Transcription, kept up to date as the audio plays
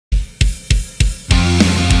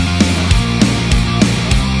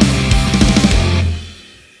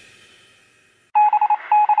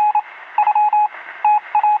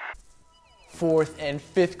fourth and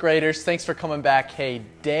fifth graders, thanks for coming back. Hey,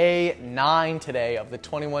 day 9 today of the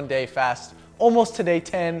 21-day fast, almost to day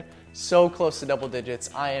 10, so close to double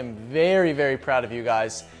digits. I am very, very proud of you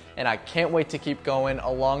guys, and I can't wait to keep going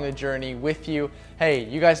along the journey with you. Hey,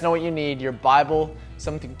 you guys know what you need, your Bible,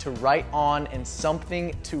 something to write on, and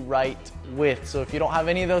something to write with. So if you don't have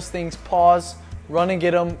any of those things, pause, run and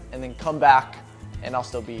get them, and then come back, and I'll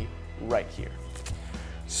still be right here.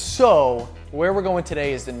 So, where we're going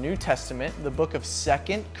today is the New Testament, the book of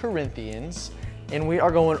 2 Corinthians, and we are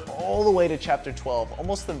going all the way to chapter 12,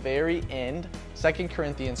 almost the very end, 2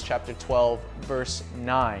 Corinthians chapter 12, verse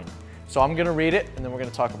 9. So I'm going to read it, and then we're going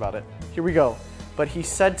to talk about it. Here we go. But he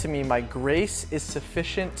said to me, my grace is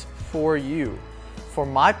sufficient for you, for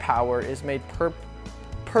my power is made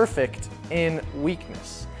perfect in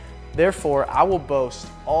weakness. Therefore, I will boast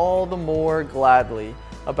all the more gladly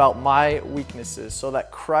about my weaknesses, so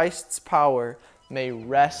that Christ's power may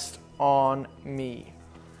rest on me.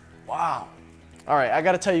 Wow. All right, I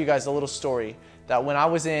got to tell you guys a little story that when I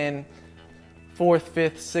was in 4th,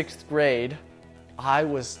 5th, 6th grade, I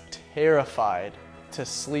was terrified to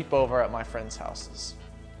sleep over at my friends' houses.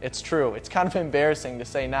 It's true. It's kind of embarrassing to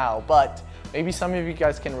say now, but maybe some of you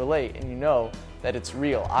guys can relate and you know that it's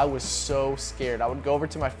real. I was so scared. I would go over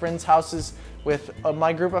to my friends' houses with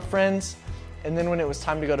my group of friends, and then when it was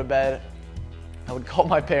time to go to bed, I would call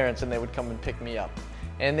my parents and they would come and pick me up.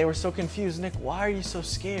 And they were so confused, Nick, why are you so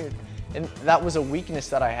scared? And that was a weakness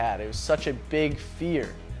that I had. It was such a big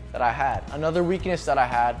fear that I had. Another weakness that I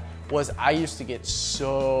had was I used to get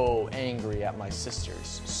so angry at my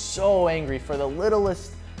sisters. So angry for the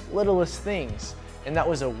littlest things. And that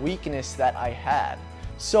was a weakness that I had.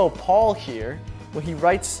 So Paul here, when he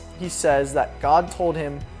writes, he says that God told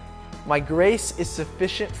him, my grace is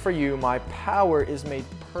sufficient for you. My power is made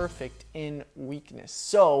perfect in weakness.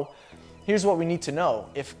 So here's what we need to know.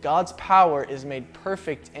 If God's power is made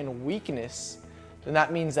perfect in weakness, then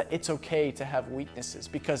that means that it's okay to have weaknesses,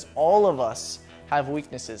 because all of us have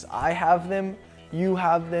weaknesses. I have them, you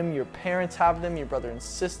have them, your parents have them, your brother and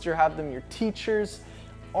sister have them, your teachers.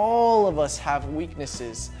 All of us have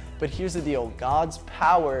weaknesses. But here's the deal. God's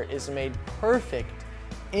power is made perfect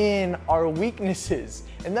in our weaknesses.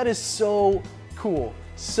 And that is so cool.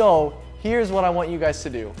 So here's what I want you guys to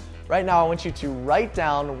do. Right now, I want you to write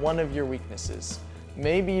down one of your weaknesses.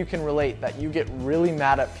 Maybe you can relate that you get really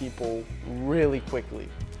mad at people really quickly.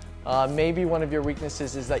 Maybe one of your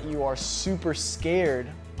weaknesses is that you are super scared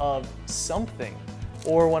of something.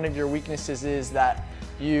 Or one of your weaknesses is that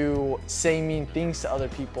you say mean things to other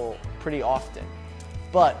people pretty often.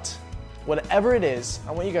 But whatever it is,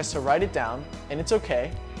 I want you guys to write it down, and it's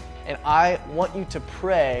okay. And I want you to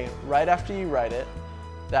pray right after you write it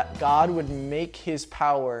that God would make His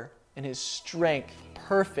power and His strength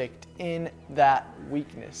perfect in that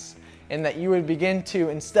weakness. And that you would begin to,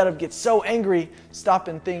 instead of get so angry, stop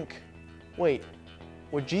and think, wait,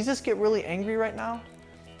 would Jesus get really angry right now?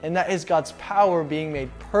 And that is God's power being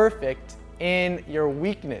made perfect in your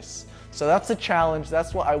weakness. So that's the challenge.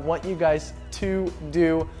 That's what I want you guys to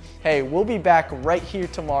do. Hey, we'll be back right here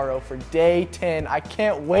tomorrow for day 10. I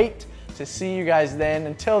can't wait to see you guys then.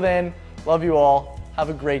 Until then, love you all. Have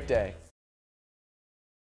a great day.